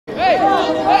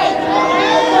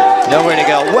Nowhere to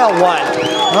go. Well won.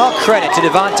 All credit to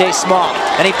Devontae Small.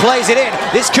 And he plays it in.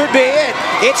 This could be it.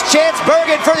 It's Chance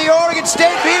Bergen for the Oregon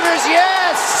State Beavers.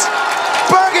 Yes!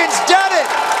 Bergen's done it.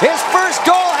 His first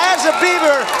goal as a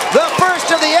Beaver. The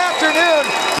first of the afternoon.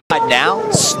 Now,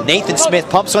 Nathan Smith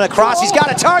pumps one across. He's got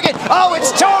a target. Oh,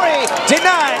 it's Torrey.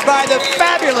 Denied by the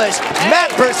fabulous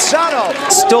Matt Persano.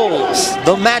 Stoles,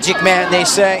 the magic man, they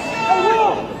say.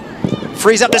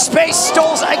 Frees up the space.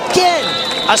 Stoles again.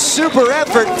 A super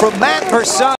effort from Matt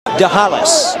Persano.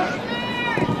 DeHollis.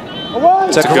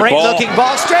 It's a great looking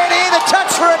ball straight in. The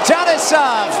touch for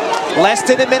Atanisov. Less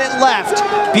than a minute left.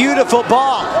 Beautiful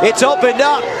ball. It's opened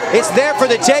up. It's there for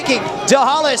the taking.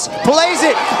 DeHollis plays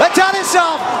it.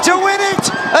 Atanisov to win it.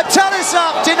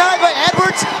 Atanisov denied by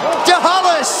Edwards.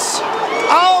 DeHollis.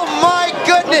 Oh my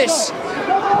goodness.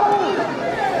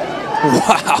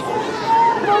 Wow.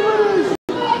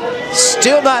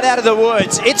 Still not out of the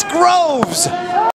woods. It's Groves.